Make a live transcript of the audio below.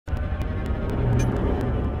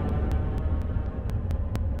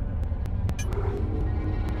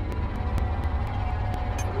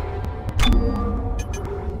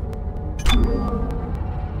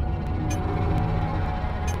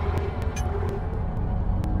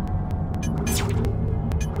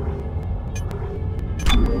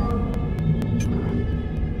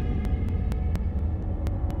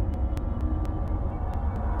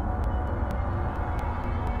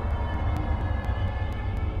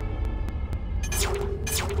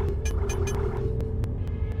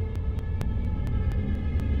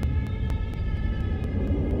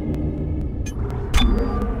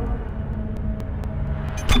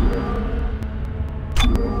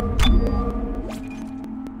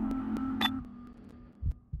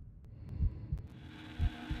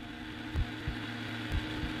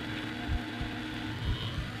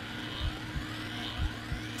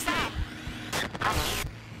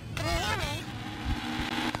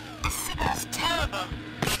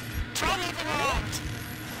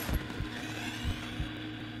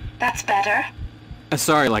That's better.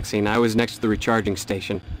 Sorry, Lexine, I was next to the recharging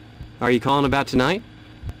station. Are you calling about tonight?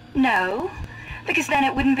 No, because then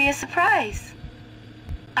it wouldn't be a surprise.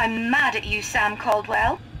 I'm mad at you, Sam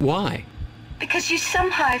Caldwell. Why? Because you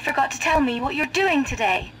somehow forgot to tell me what you're doing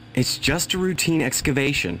today. It's just a routine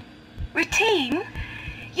excavation. Routine?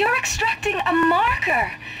 You're extracting a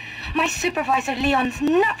marker. My supervisor Leon's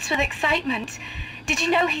nuts with excitement. Did you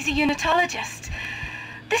know he's a unitologist?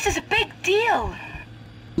 This is a big deal.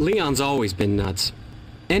 Leon's always been nuts.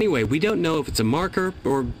 Anyway, we don't know if it's a marker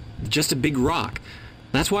or just a big rock.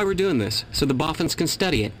 That's why we're doing this, so the boffins can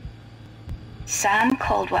study it. Sam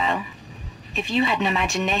Caldwell, if you had an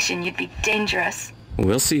imagination, you'd be dangerous.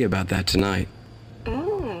 We'll see about that tonight.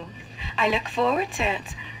 Ooh, I look forward to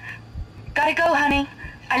it. Gotta go, honey.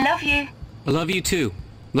 I love you. I love you too.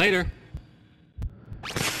 Later.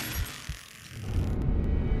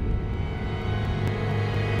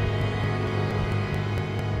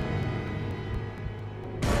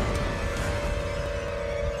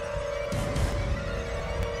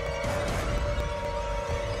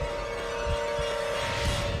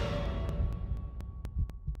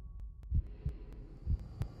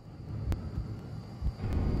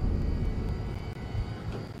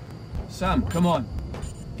 Sam, come on.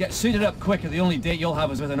 Get suited up quick or the only date you'll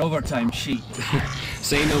have is with an overtime sheet.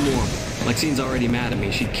 Say no more. Lexine's already mad at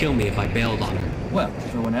me. She'd kill me if I bailed on her. Well,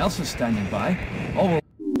 everyone else is standing by. All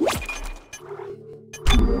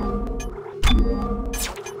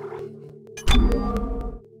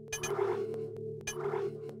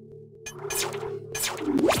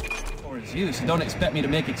or is you, so don't expect me to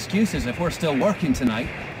make excuses if we're still working tonight.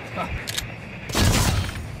 Ha.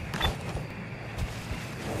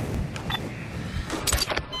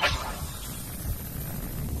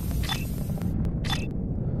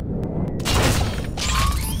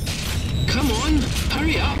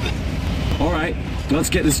 Hurry up! All right, let's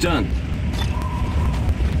get this done.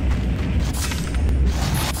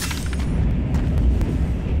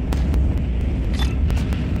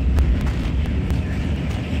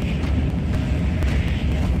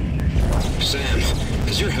 Sam,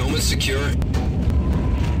 is your helmet secure?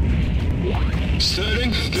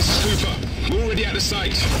 Sterling, this is Cooper. We're already out of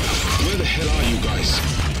sight. Where the hell are you guys?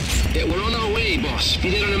 Yeah, we're on our way, boss. Be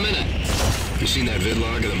there in a minute. You seen that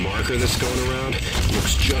vidlog of the marker that's going around?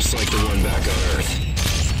 Looks just like the one back on Earth.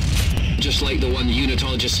 Just like the one the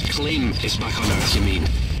unitologists claim is back on Earth, you mean?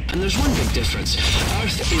 And there's one big difference.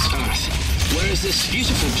 Earth is Earth. Whereas this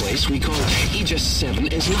beautiful place we call Aegis 7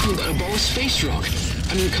 is nothing but a ball of space rock.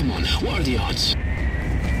 I mean, come on, what are the odds?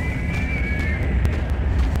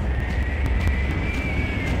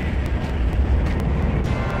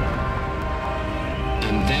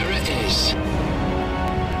 And there it is.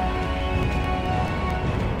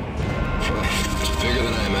 It's bigger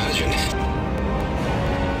than I imagined.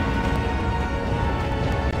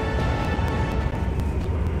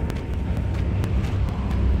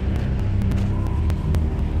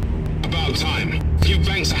 About time. Give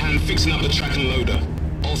Banks a hand fixing up the track and loader.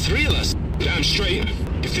 All three of us? Damn straight.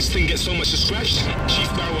 If this thing gets so much as scratched, Chief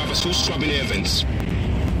Barrow will have us all scrubbing air vents.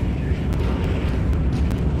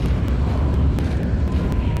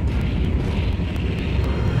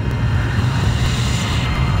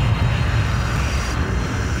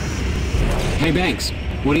 Hey, Banks,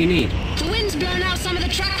 what do you need? The wind's blown out some of the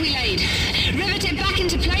track we laid. Rivet it back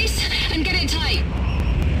into place and get it tight.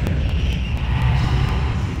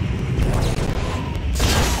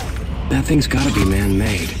 That thing's gotta be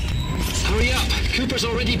man-made. Hurry up! Cooper's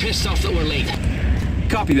already pissed off that we're late.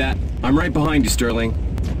 Copy that. I'm right behind you, Sterling.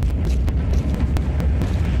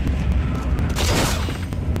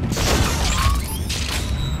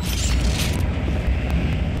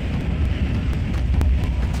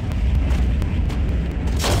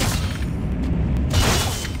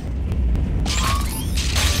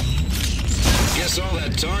 Guess all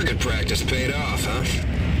that target practice paid off, huh?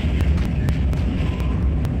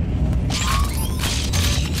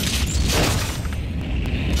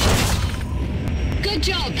 Good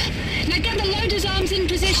job. Now get the loader's arms in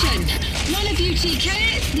position. One of you TK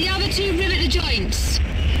it, the other two rivet the joints.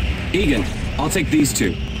 Egan, I'll take these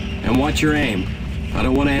two. And watch your aim. I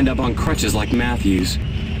don't want to end up on crutches like Matthews.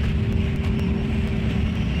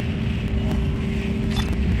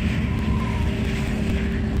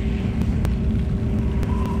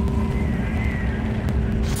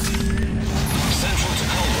 Central to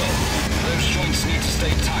Caldwell. Those joints need to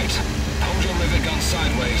stay tight. Hold your rivet gun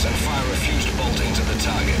sideways and fire a fused bolt into the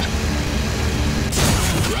target.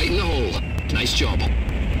 Right in the hole. Nice job.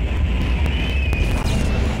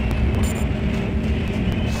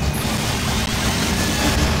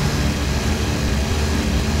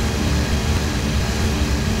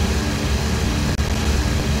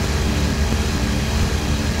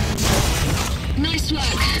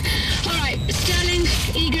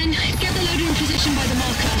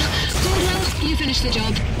 finish the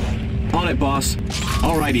job. On it, boss.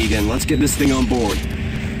 All right, Eden, let's get this thing on board.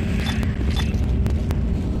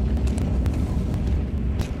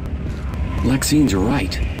 Lexine's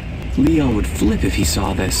right. Leon would flip if he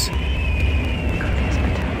saw this.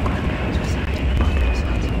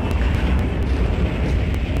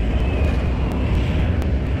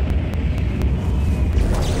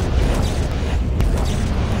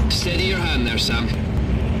 Steady your hand there, Sam.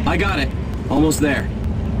 I got it. Almost there.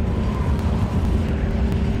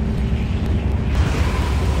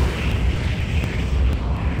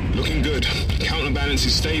 Looking good. Counterbalance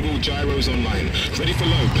is stable, gyros online. Ready for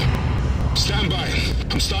load. Stand by.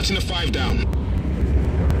 I'm starting a 5 down.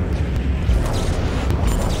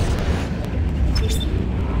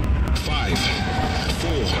 5,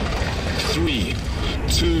 4, 3,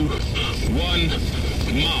 2,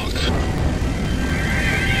 1, mark.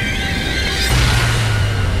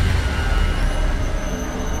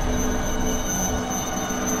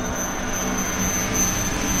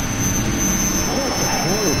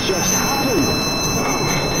 Just happened? Oh,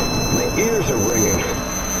 my ears are ringing.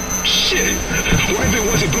 Shit! Whatever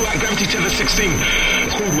it was, it blew out gravity tether 16.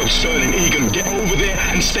 Caldwell, Sterling, Egan, get over there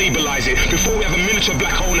and stabilize it before we have a miniature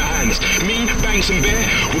black hole in our hands. Me, Banks and Bear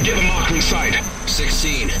will get the marker inside.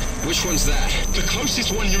 16. Which one's that? The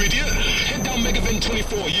closest one, you idiot. Head down Megavent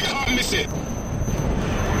 24. You can't miss it.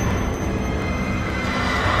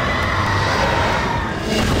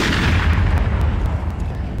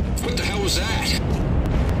 What the hell was that?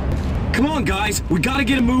 Come on, guys. We gotta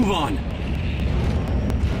get a move on.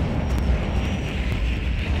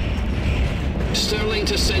 Sterling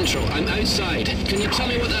to Central. I'm outside. Can you tell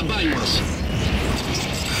me what that bang was?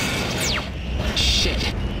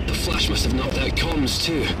 Shit. The flash must have knocked out comms,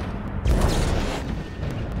 too.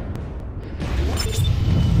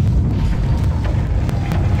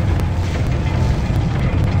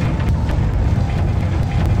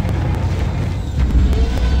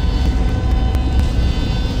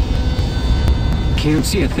 Can't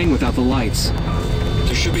see a thing without the lights.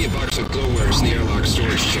 There should be a box of glowworms in the airlock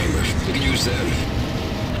storage chamber. We can use them.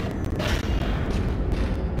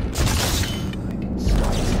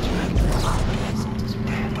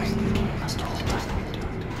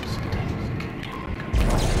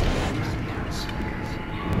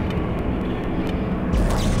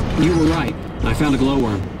 You were right. I found a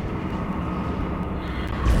glowworm.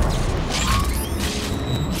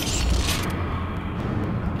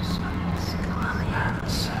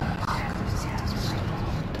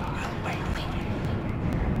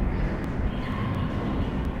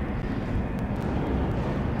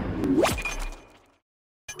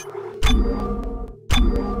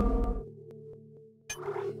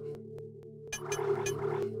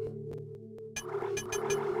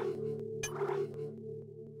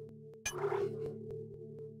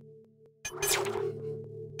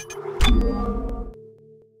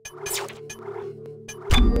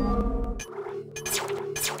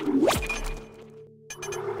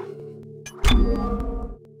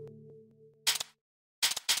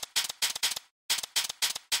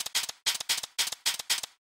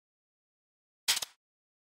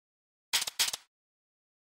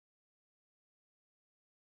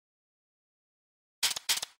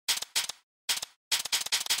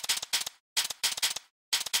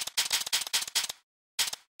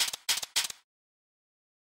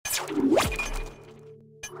 What?